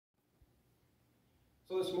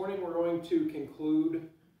So this morning we're going to conclude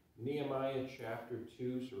Nehemiah chapter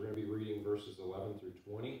 2. So we're going to be reading verses 11 through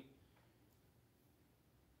 20.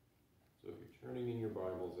 So if you're turning in your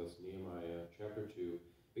Bibles, that's Nehemiah chapter 2,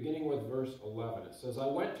 beginning with verse 11. It says, I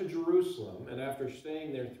went to Jerusalem, and after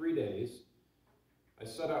staying there 3 days, I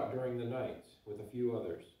set out during the night with a few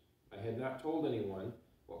others. I had not told anyone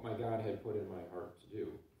what my God had put in my heart to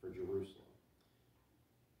do for Jerusalem.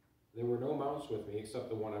 There were no mounts with me except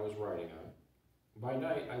the one I was riding on. By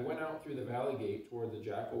night, I went out through the valley gate toward the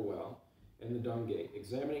Jackal Well and the Dung Gate,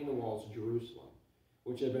 examining the walls of Jerusalem,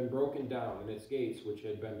 which had been broken down, and its gates, which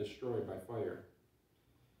had been destroyed by fire.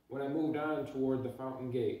 When I moved on toward the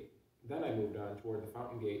Fountain Gate, then I moved on toward the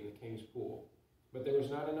Fountain Gate and the King's Pool, but there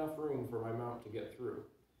was not enough room for my mount to get through.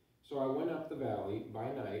 So I went up the valley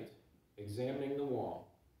by night, examining the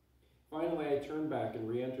wall. Finally, I turned back and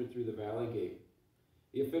re-entered through the valley gate.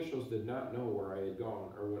 The officials did not know where I had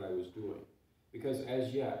gone or what I was doing, because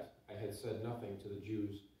as yet I had said nothing to the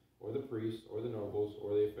Jews or the priests or the nobles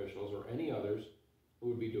or the officials or any others who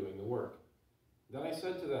would be doing the work. Then I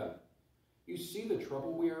said to them, you see the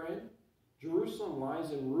trouble we are in? Jerusalem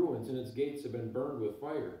lies in ruins and its gates have been burned with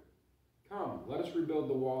fire. Come, let us rebuild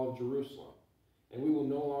the wall of Jerusalem, and we will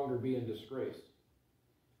no longer be in disgrace.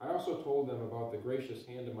 I also told them about the gracious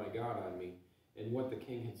hand of my God on me and what the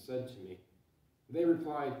king had said to me. They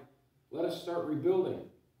replied, let us start rebuilding.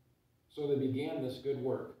 So they began this good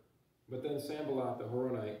work. But then Sanballat the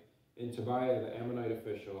Horonite and Tobiah the Ammonite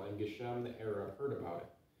official and Geshem the Arab heard about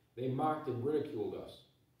it. They mocked and ridiculed us.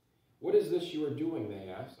 What is this you are doing,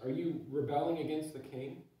 they asked. Are you rebelling against the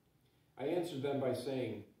king? I answered them by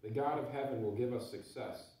saying, the God of heaven will give us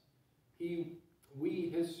success. We,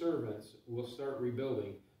 his servants, will start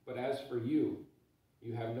rebuilding, but as for you,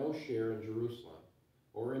 you have no share in Jerusalem,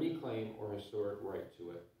 or any claim or historic right to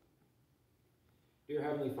it. Dear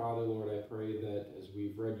Heavenly Father, Lord, I pray that as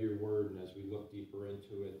we've read your word and as we look deeper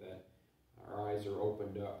into it, that our eyes are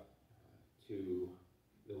opened up to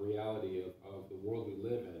the reality of the world we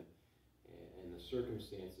live in and the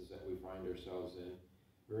circumstances that we find ourselves in,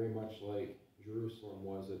 very much like Jerusalem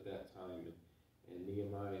was at that time, and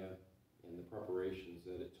Nehemiah and the preparations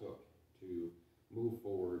that it took to move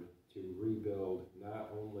forward to rebuild not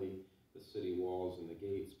only the city walls and the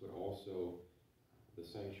gates, but also the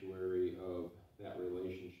sanctuary of that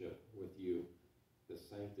relationship with you, the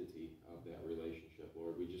sanctity of that relationship,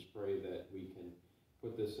 Lord. We just pray that we can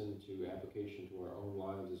put this into application to our own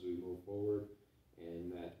lives as we move forward, and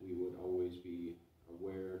that we would always be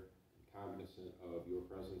aware and cognizant of your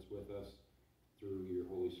presence with us through your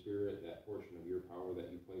Holy Spirit, that portion of your power that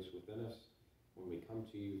you place within us when we come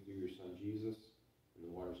to you through your Son Jesus in the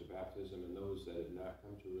waters of baptism, and those that have not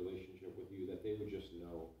come to a relationship with you, that they would just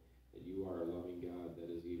know that you are a loving God that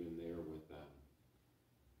is even there with them.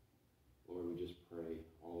 Lord, we just pray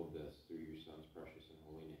all of this through your Son's precious and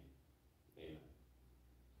holy name. Amen.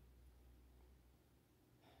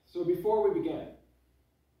 So before we begin,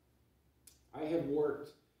 I have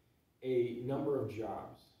worked a number of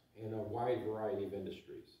jobs in a wide variety of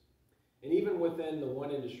industries. And even within the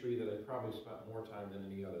one industry that I probably spent more time than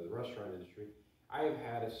any other, the restaurant industry, I have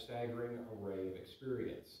had a staggering array of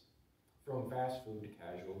experience, from fast food to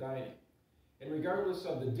casual dining. And regardless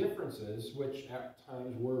of the differences, which at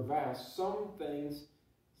times were vast, some things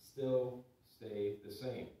still stay the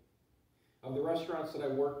same. Of the restaurants that I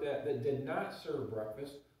worked at that did not serve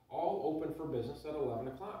breakfast, all opened for business at 11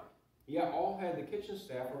 o'clock. Yet all had the kitchen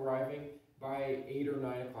staff arriving by 8 or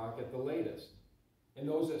 9 o'clock at the latest. And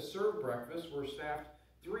those that served breakfast were staffed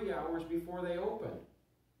 3 hours before they opened.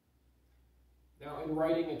 Now, in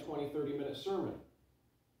writing a 20-30-minute sermon,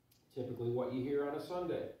 typically what you hear on a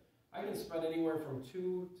Sunday, I can spend anywhere from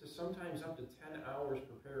 2 to sometimes up to 10 hours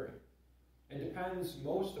preparing. It depends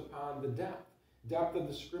most upon the depth of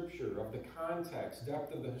the scripture, of the context,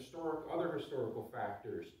 depth of the other historical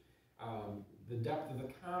factors, the depth of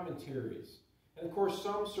the commentaries. And of course,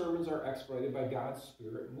 some sermons are expedited by God's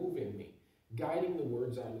Spirit moving me, guiding the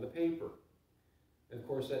words onto the paper. And of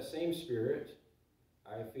course, that same Spirit,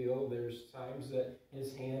 I feel there's times that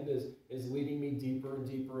his hand is leading me deeper and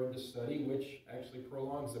deeper into study, which actually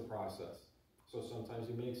prolongs the process. So sometimes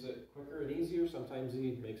he makes it quicker and easier, sometimes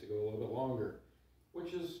he makes it go a little bit longer,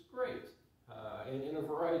 which is great in a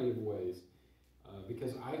variety of ways,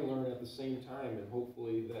 because I learn at the same time, and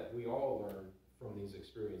hopefully that we all learn from these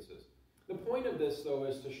experiences. The point of this, though,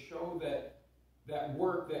 is to show that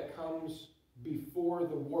work that comes before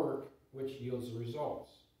the work which yields the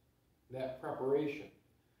results, that preparation.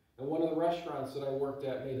 And one of the restaurants that I worked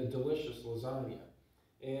at made a delicious lasagna.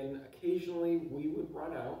 And occasionally we would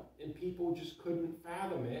run out and people just couldn't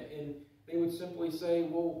fathom it, and they would simply say,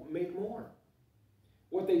 well, make more.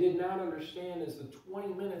 What they did not understand is the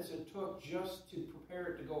 20 minutes it took just to prepare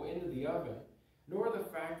it to go into the oven, nor the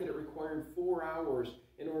fact that it required 4 hours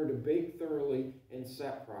in order to bake thoroughly and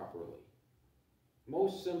set properly.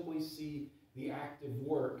 Most simply see the active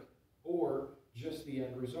work or just the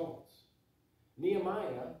end results.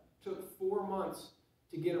 Nehemiah took 4 months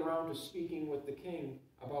to get around to speaking with the king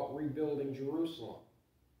about rebuilding Jerusalem.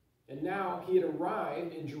 And now he had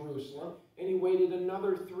arrived in Jerusalem, and he waited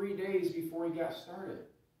another 3 days before he got started.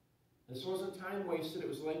 This wasn't time wasted. It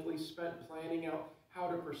was likely spent planning out how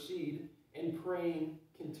to proceed and praying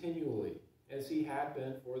continually, as he had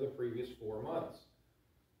been for the previous 4 months.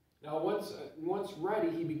 Now, once ready,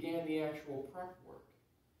 he began the actual prep work.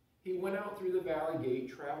 He went out through the valley gate,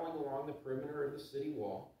 traveling along the perimeter of the city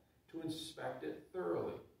wall to inspect it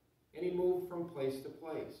thoroughly. And he moved from place to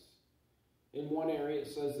place. In one area, it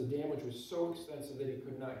says the damage was so extensive that he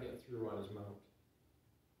could not get through on his mount.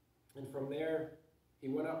 And from there, he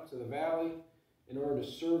went up to the valley in order to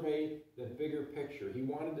survey the bigger picture. He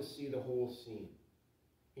wanted to see the whole scene.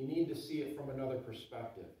 He needed to see it from another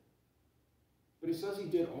perspective. But he says he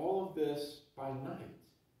did all of this by night.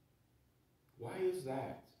 Why is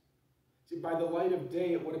that? See, by the light of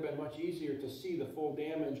day, it would have been much easier to see the full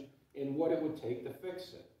damage and what it would take to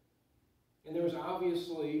fix it. And there was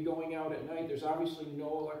obviously, going out at night, there's obviously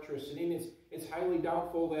no electricity. And it's highly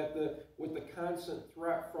doubtful that with the constant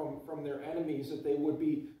threat from their enemies, that they would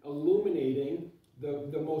be illuminating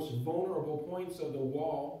the most vulnerable points of the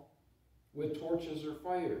wall with torches or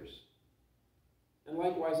fires. And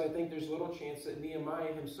likewise, I think there's little chance that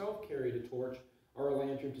Nehemiah himself carried a torch or a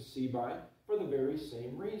lantern to see by for the very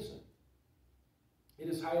same reason. It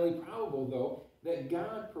is highly probable, though, that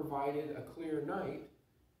God provided a clear night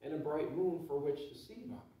and a bright moon for which to see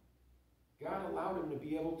by. God allowed him to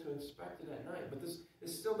be able to inspect it at night. But this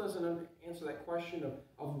still doesn't answer that question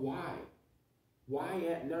of why. Why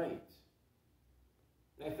at night?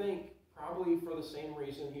 And I think probably for the same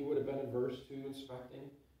reason he would have been averse to inspecting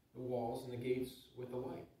the walls and the gates with the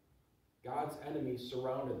light. God's enemies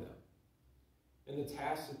surrounded them. And the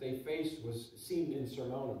task that they faced seemed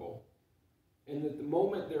insurmountable. And that the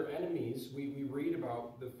moment their enemies, we read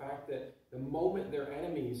about the fact that the moment their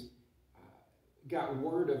enemies got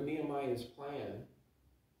word of Nehemiah's plan,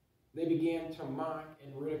 they began to mock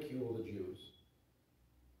and ridicule the Jews.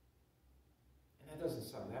 And that doesn't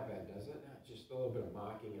sound that bad, does it? Just a little bit of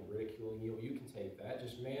mocking and ridiculing you. You can take that.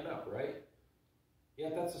 Just man up, right?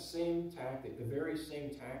 Yet that's the same tactic, the very same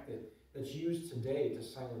tactic that's used today to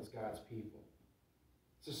silence God's people.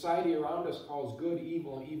 Society around us calls good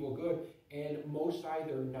evil and evil good, and most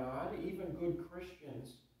either nod, even good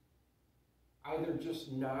Christians, either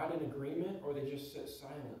just nod in agreement or they just sit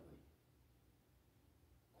silently,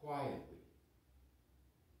 quietly,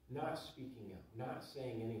 not speaking up, not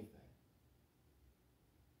saying anything,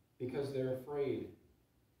 because they're afraid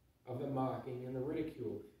of the mocking and the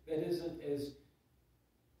ridicule. That isn't as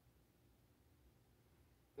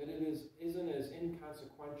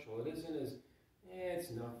inconsequential. It isn't as,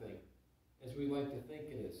 it's nothing, as we like to think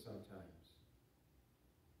it is sometimes.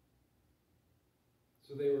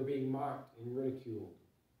 So they were being mocked and ridiculed.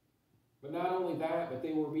 But not only that, but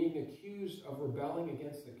they were being accused of rebelling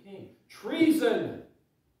against the king. Treason!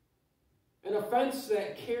 An offense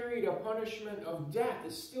that carried a punishment of death.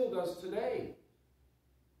 It still does today.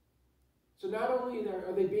 So not only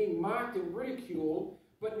are they being mocked and ridiculed,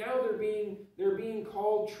 but now they're being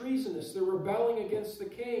called treasonous. They're rebelling against the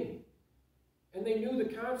king. And they knew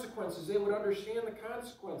the consequences. They would understand the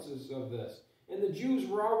consequences of this. And the Jews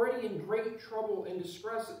were already in great trouble and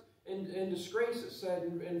disgrace, it said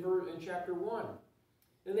in chapter 1.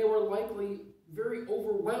 And they were likely very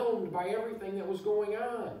overwhelmed by everything that was going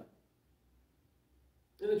on.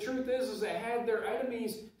 And the truth is that had their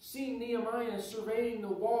enemies seen Nehemiah surveying the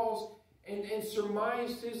walls and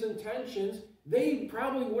surmised his intentions, they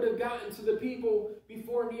probably would have gotten to the people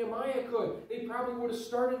before Nehemiah could. They probably would have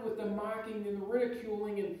started with the mocking and the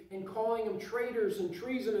ridiculing and calling them traitors and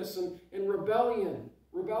treasonous and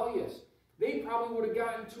rebellious. They probably would have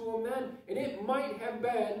gotten to them then, and it might have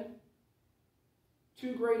been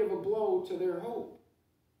too great of a blow to their hope.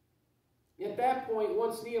 At that point,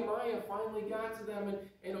 once Nehemiah finally got to them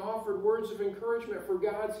and offered words of encouragement for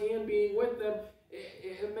God's hand being with them,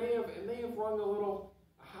 it may have rung a little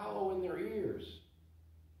hollow in their ears.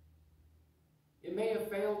 It may have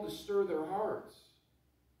failed to stir their hearts.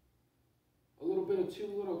 A little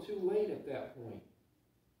too late at that point.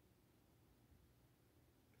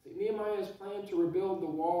 See, Nehemiah's plan to rebuild the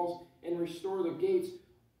walls and restore the gates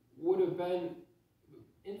would have been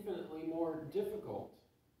infinitely more difficult.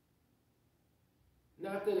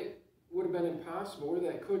 Not that it would have been impossible or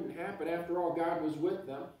that couldn't happen. After all, God was with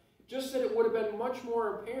them. Just that it would have been much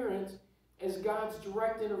more apparent as God's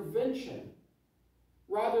direct intervention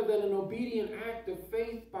rather than an obedient act of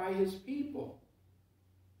faith by his people.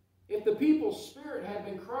 If the people's spirit had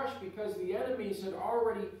been crushed because the enemies had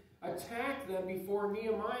already attacked them before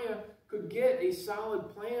Nehemiah could get a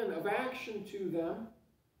solid plan of action to them,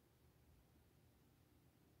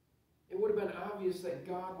 it would have been obvious that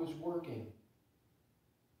God was working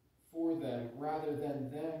for them rather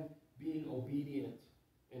than them being obedient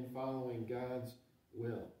and following God's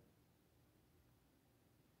will.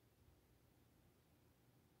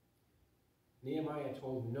 Nehemiah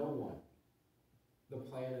told no one the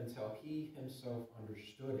plan until he himself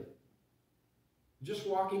understood it. Just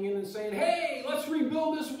walking in and saying, "Hey, let's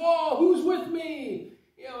rebuild this wall. Who's with me?"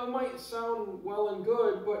 It might sound well and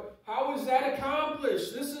good, but how is that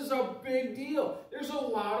accomplished? This is a big deal. There's a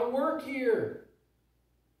lot of work here.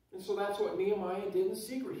 And so that's what Nehemiah did in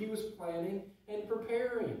secret. He was planning and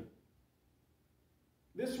preparing.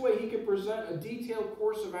 This way he could present a detailed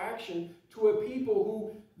course of action to a people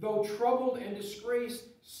who, though troubled and disgraced,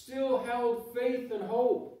 still held faith and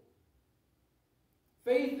hope.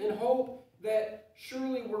 Faith and hope that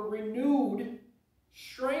surely were renewed,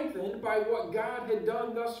 strengthened by what God had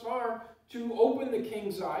done thus far to open the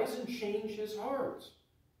king's eyes and change his heart.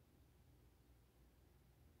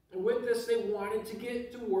 And with this, they wanted to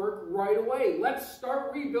get to work right away. Let's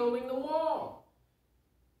start rebuilding the wall.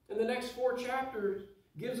 And the next 4 chapters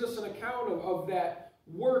gives us an account of that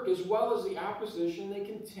work as well as the opposition they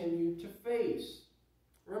continue to face.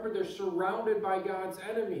 Remember, they're surrounded by God's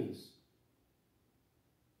enemies.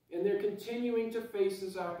 And they're continuing to face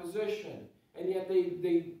this opposition. And yet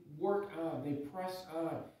they work on, they press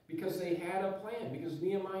on, because they had a plan, because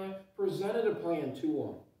Nehemiah presented a plan to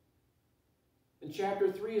them. And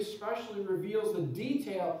chapter 3 especially reveals the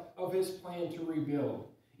detail of his plan to rebuild.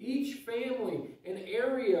 Each family and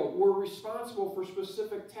area were responsible for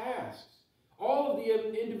specific tasks. All of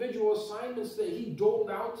the individual assignments that he doled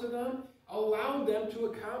out to them allowed them to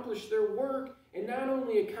accomplish their work, and not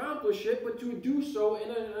only accomplish it, but to do so in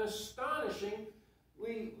an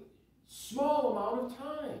astonishingly small amount of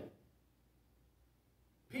time.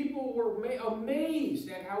 People were amazed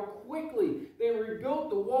at how quickly they rebuilt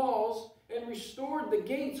the walls and restored the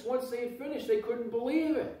gates once they had finished. They couldn't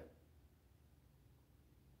believe it.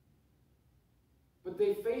 But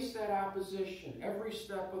they faced that opposition every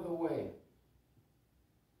step of the way.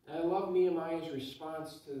 And I love Nehemiah's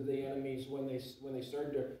response to the enemies when they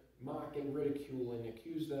started to mock and ridicule and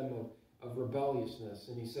accuse them of rebelliousness.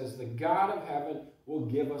 And he says, "The God of heaven will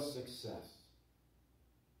give us success."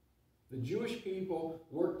 The Jewish people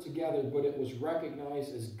worked together, but it was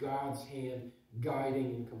recognized as God's hand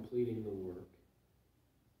guiding and completing the work.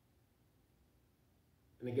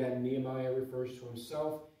 And again, Nehemiah refers to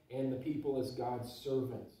himself and the people as God's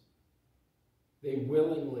servants. They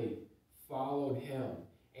willingly followed him,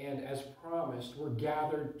 and as promised, were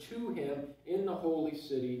gathered to him in the holy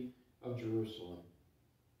city of Jerusalem.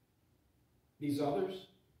 These others,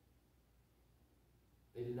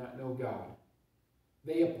 they did not know God.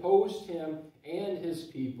 They opposed him and his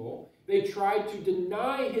people. They tried to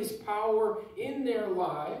deny his power in their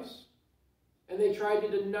lives, and they tried to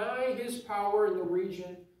deny his power in the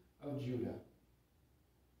region of Judah.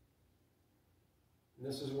 And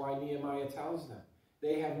this is why Nehemiah tells them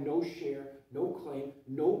they have no share, no claim,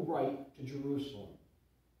 no right to Jerusalem.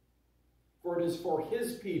 For it is for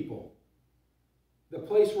his people, the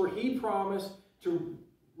place where he promised to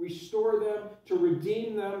restore them, to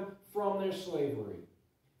redeem them from their slavery,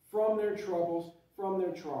 from their troubles, from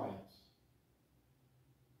their trials.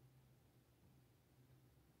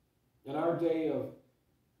 In our day of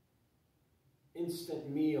instant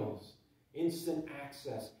meals, instant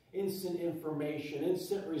access, instant information,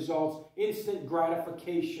 instant results, instant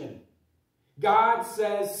gratification, God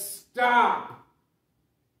says, stop.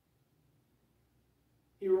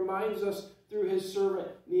 He reminds us through his servant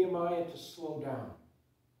Nehemiah to slow down.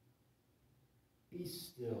 Be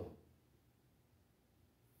still.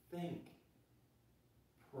 Think.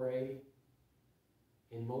 Pray.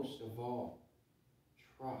 And most of all,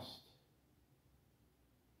 trust.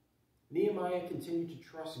 Nehemiah continued to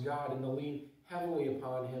trust God and to lean heavily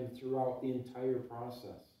upon him throughout the entire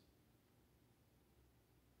process.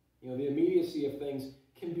 The immediacy of things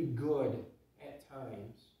can be good at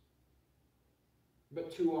times,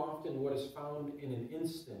 but too often what is found in an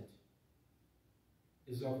instant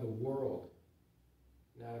is of the world,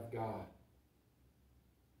 not of God.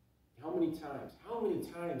 How many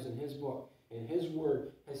times in his book, in his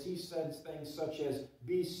word, has he said things such as,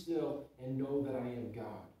 "Be still and know that I am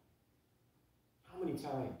God"? How many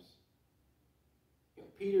times?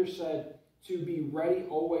 Peter said to be ready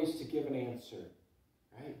always to give an answer.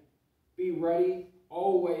 Right? Be ready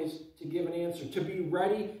always to give an answer. To be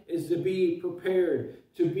ready is to be prepared.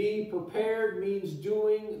 To be prepared means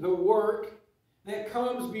doing the work that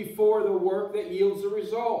comes before the work that yields the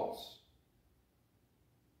results.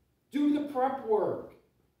 Do the prep work.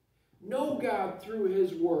 Know God through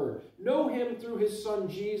His Word. Know Him through His Son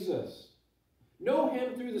Jesus. Know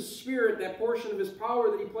Him through the Spirit, that portion of His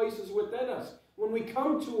power that He places within us when we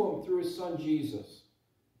come to Him through His Son Jesus.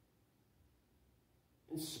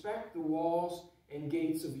 Inspect the walls and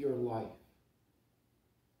gates of your life.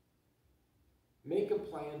 Make a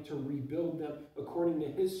plan to rebuild them according to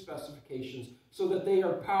His specifications so that they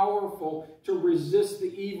are powerful to resist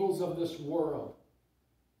the evils of this world.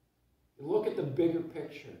 And look at the bigger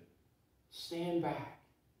picture. Stand back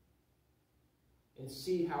and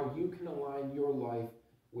see how you can align your life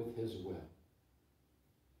with His will.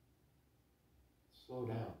 Slow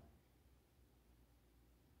down.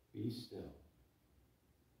 Be still.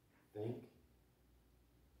 Think,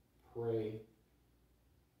 pray,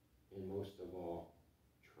 and most of all,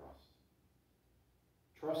 trust.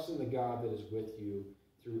 Trust in the God that is with you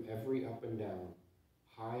through every up and down,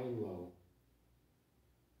 high and low.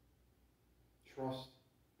 Trust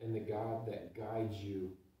in the God that guides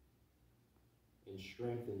you and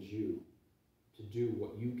strengthens you to do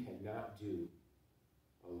what you cannot do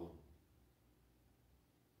alone.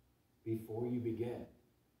 Before you begin,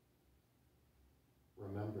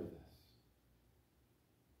 remember this.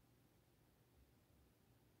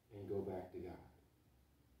 And go back to God.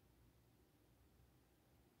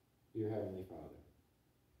 Dear Heavenly Father,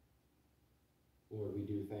 Lord, we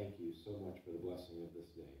do thank you so much for the blessing of this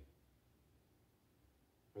day.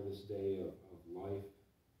 For this day of life,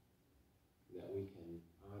 that we can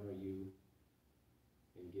honor you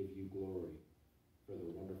and give you glory for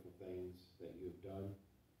the wonderful things that you have done,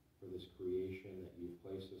 for this creation that you've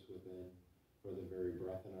placed us within, for the very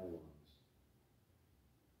breath in our lungs.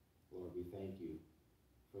 Lord, we thank you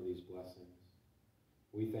for these blessings.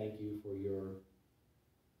 We thank you for your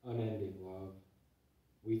unending love.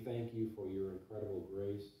 We thank you for your incredible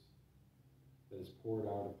grace that is poured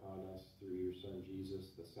out upon us through your Son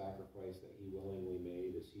Jesus, the sacrifice that He willingly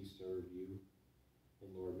made as He served you.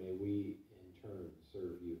 And Lord, may we in turn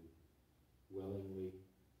serve you willingly,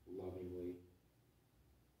 lovingly,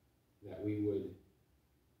 that we would,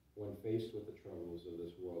 when faced with the troubles of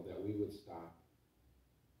this world, that we would stop,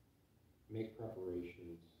 make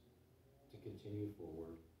preparations to continue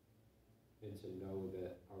forward, and to know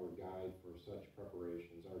that our guide for such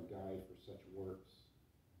preparations, our guide for such works,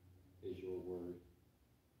 is your word,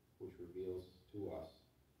 which reveals to us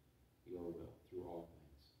your will through all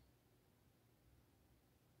things.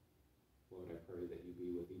 Lord, I pray that you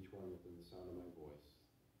be with each one within the sound of my voice,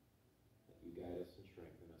 that you guide us and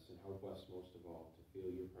strengthen us, and help us most of all to feel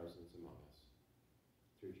your presence among us.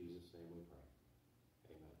 Through Jesus' name we pray.